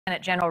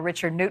Lieutenant General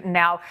Richard Newton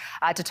now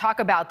to talk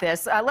about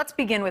this. Let's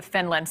begin with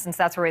Finland, since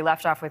that's where we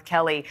left off with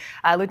Kelly.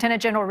 Lieutenant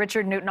General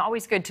Richard Newton,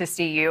 always good to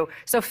see you.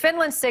 So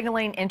Finland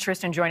signaling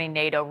interest in joining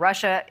NATO.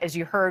 Russia, as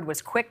you heard,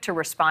 was quick to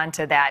respond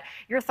to that.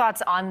 Your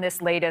thoughts on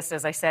this latest,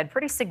 as I said,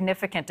 pretty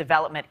significant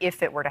development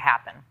if it were to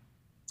happen?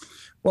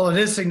 Well, it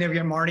is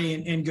significant, Marty,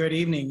 and good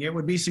evening. It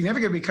would be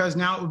significant because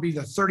now it would be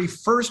the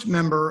 31st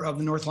member of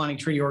the North Atlantic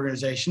Treaty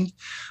Organization.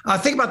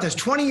 Think about this.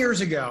 20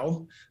 years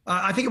ago,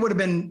 I think it would have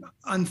been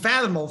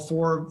unfathomable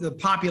for the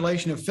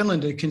population of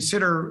Finland to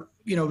consider,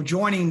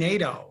 joining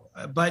NATO.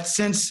 But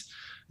since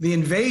the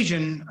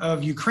invasion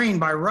of Ukraine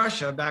by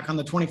Russia back on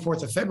the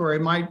 24th of February,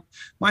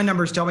 my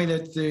numbers tell me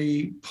that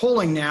the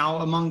polling now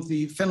among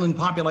the Finland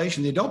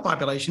population, the adult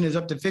population, is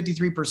up to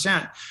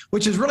 53%,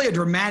 which is really a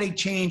dramatic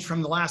change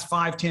from the last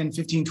 5, 10,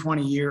 15,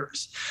 20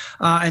 years.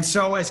 And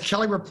so, as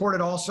Kelly reported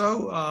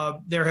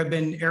also, there have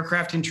been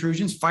aircraft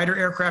intrusions, fighter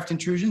aircraft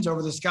intrusions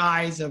over the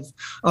skies of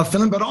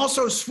Finland, but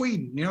also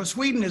Sweden.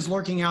 Sweden is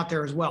lurking out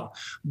there as well.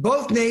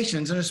 Both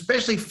nations, and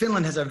especially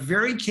Finland, has a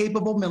very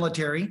capable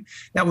military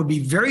that would be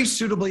very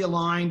suitable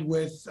aligned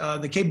with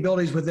the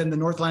capabilities within the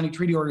North Atlantic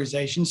Treaty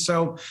Organization.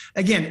 So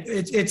again,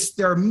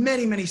 there are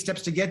many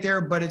steps to get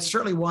there, but it's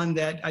certainly one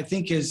that I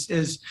think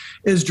is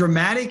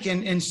dramatic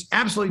and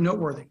absolutely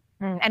noteworthy.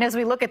 And as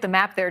we look at the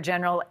map there,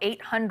 General,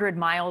 800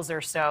 miles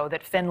or so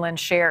that Finland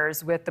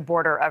shares with the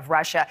border of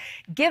Russia.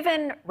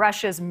 Given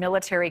Russia's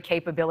military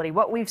capability,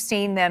 what we've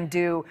seen them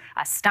do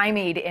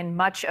stymied in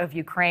much of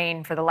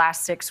Ukraine for the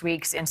last 6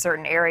 weeks in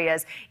certain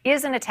areas,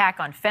 is an attack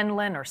on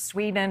Finland or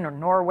Sweden or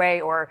Norway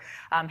or,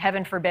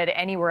 heaven forbid,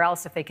 anywhere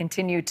else if they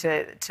continue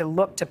to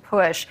look to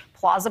push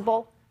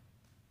plausible?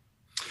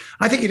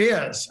 I think it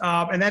is.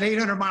 And that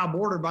 800-mile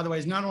border, by the way,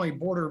 is not only a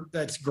border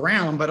that's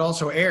ground, but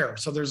also air.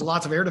 So there's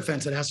lots of air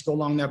defense that has to go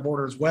along that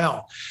border as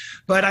well.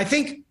 But I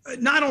think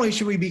not only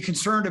should we be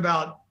concerned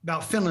about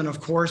Finland,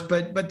 of course,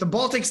 but the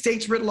Baltic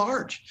states writ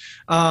large.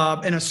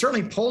 And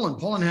certainly Poland.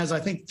 Poland has, I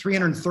think,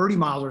 330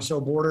 miles or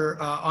so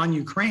border on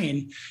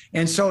Ukraine.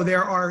 And so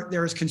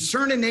there is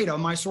concern in NATO,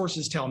 my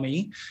sources tell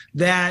me,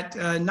 that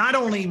not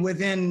only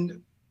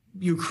within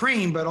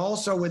Ukraine, but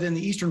also within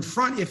the Eastern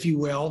Front, if you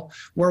will,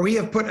 where we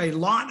have put a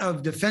lot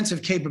of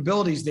defensive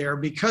capabilities there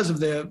because of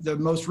the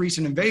most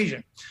recent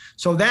invasion.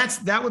 So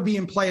that would be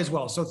in play as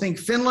well. So think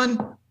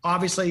Finland,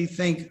 obviously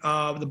think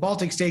the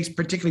Baltic states,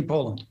 particularly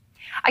Poland.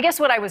 I guess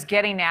what I was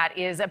getting at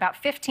is about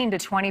 15 to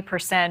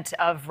 20%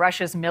 of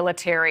Russia's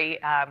military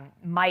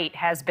might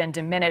has been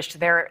diminished.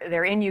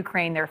 They're in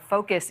Ukraine. Their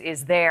focus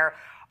is there.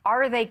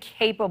 Are they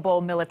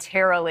capable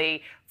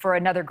militarily for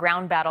another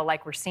ground battle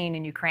like we're seeing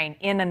in Ukraine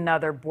in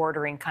another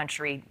bordering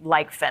country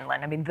like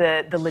Finland? I mean,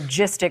 the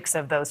logistics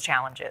of those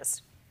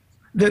challenges.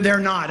 They're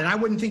not. And I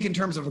wouldn't think in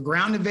terms of a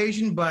ground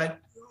invasion, but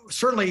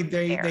certainly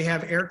they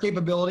have air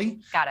capability.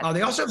 Got it.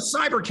 They also have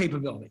cyber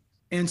capability.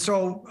 And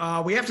so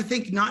we have to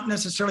think not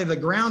necessarily the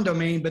ground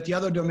domain, but the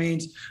other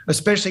domains,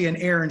 especially in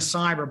air and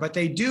cyber. But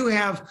they do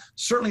have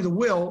certainly the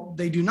will.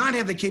 They do not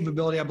have the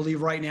capability, I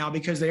believe, right now,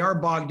 because they are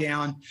bogged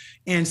down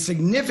and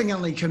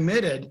significantly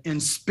committed and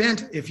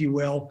spent, if you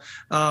will,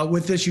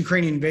 with this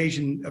Ukrainian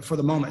invasion for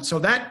the moment. So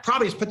that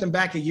probably has put them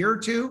back a year or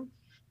two.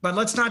 But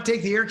let's not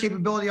take the air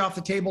capability off the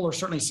table, or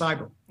certainly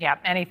cyber. Yeah,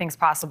 anything's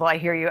possible. I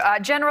hear you.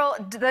 General,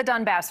 the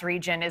Donbass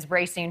region is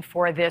bracing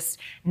for this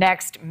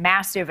next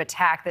massive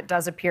attack that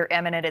does appear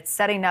imminent. It's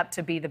setting up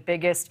to be the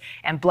biggest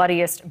and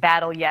bloodiest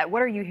battle yet.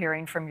 What are you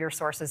hearing from your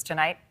sources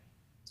tonight?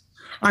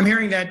 I'm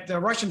hearing that the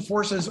Russian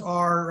forces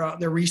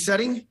they're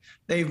resetting.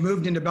 They've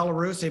moved into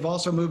Belarus. They've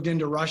also moved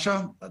into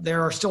Russia.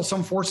 There are still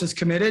some forces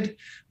committed,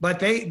 but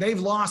they've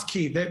lost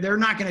Kyiv. They're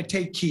not going to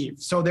take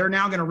Kyiv. So they're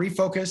now going to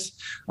refocus,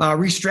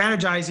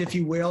 re-strategize, if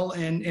you will,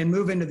 and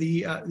move into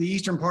the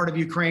eastern part of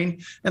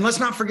Ukraine. And let's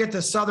not forget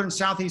the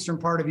southeastern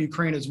part of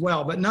Ukraine as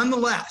well. But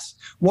nonetheless,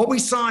 what we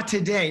saw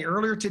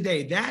earlier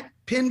today, that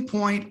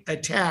pinpoint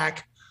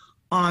attack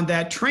on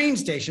that train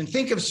station.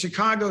 Think of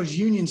Chicago's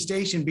Union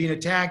Station being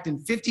attacked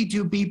and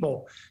 52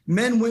 people,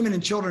 men, women,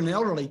 and children, and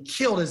elderly,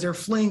 killed as they're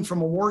fleeing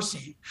from a war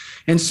scene.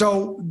 And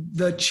so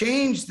the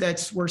change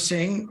we're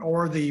seeing,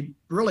 or the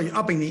really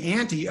upping the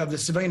ante of the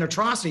civilian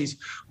atrocities,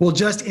 will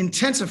just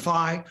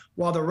intensify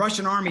while the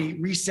Russian army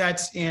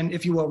resets and,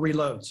 if you will,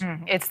 reloads.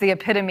 It's the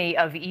epitome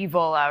of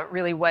evil,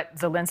 really what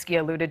Zelensky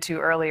alluded to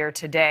earlier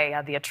today,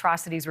 the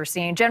atrocities we're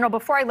seeing. General,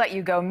 before I let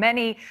you go,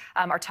 many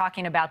are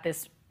talking about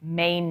this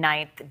May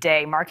 9th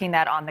day, marking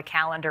that on the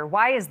calendar.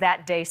 Why is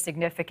that day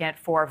significant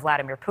for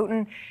Vladimir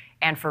Putin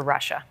and for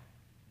Russia?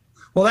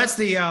 Well, that's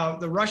the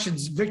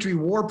Russians' victory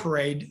war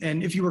parade.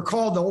 And if you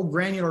recall the old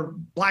granular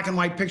black and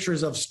white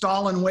pictures of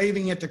Stalin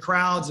waving at the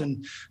crowds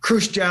and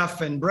Khrushchev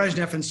and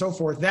Brezhnev and so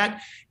forth,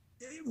 that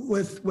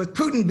with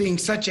Putin being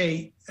such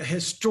a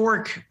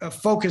historic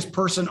focused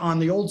person on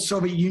the old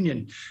Soviet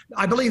Union,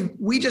 I believe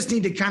we just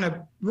need to kind of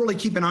really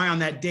keep an eye on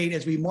that date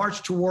as we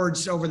march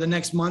towards over the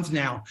next month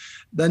now.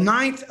 The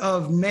 9th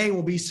of May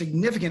will be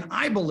significant,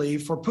 I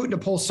believe, for Putin to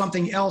pull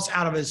something else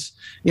out of his,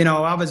 out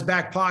of his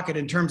back pocket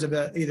in terms of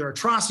either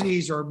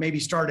atrocities or maybe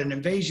start an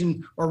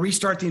invasion or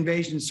restart the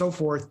invasion and so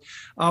forth.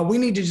 We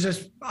need to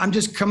I'm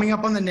just coming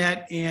up on the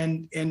net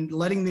and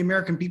letting the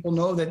American people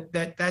know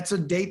that that's a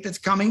date that's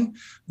coming,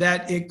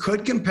 that it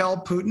could compel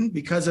Putin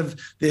because of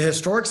the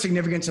historic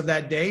significance of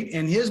that date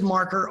and his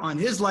marker on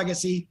his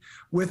legacy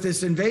with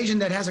this invasion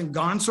that hasn't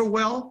gone so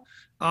well,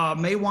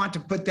 may want to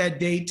put that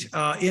date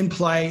in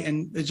play.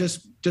 And it's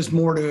just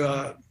more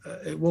to,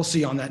 we'll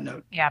see on that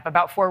note. Yeah,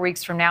 about 4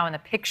 weeks from now in the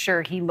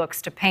picture he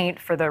looks to paint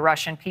for the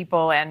Russian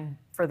people and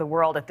for the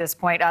world at this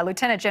point.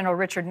 Lieutenant General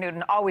Richard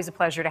Newton, always a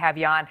pleasure to have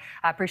you on.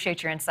 I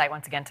appreciate your insight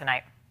once again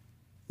tonight.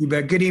 You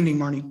bet. Good evening,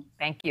 Marnie.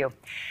 Thank you.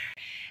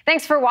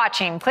 Thanks for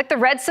watching. Click the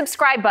red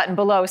subscribe button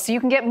below so you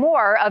can get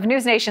more of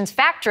NewsNation's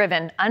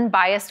fact-driven,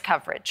 unbiased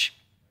coverage.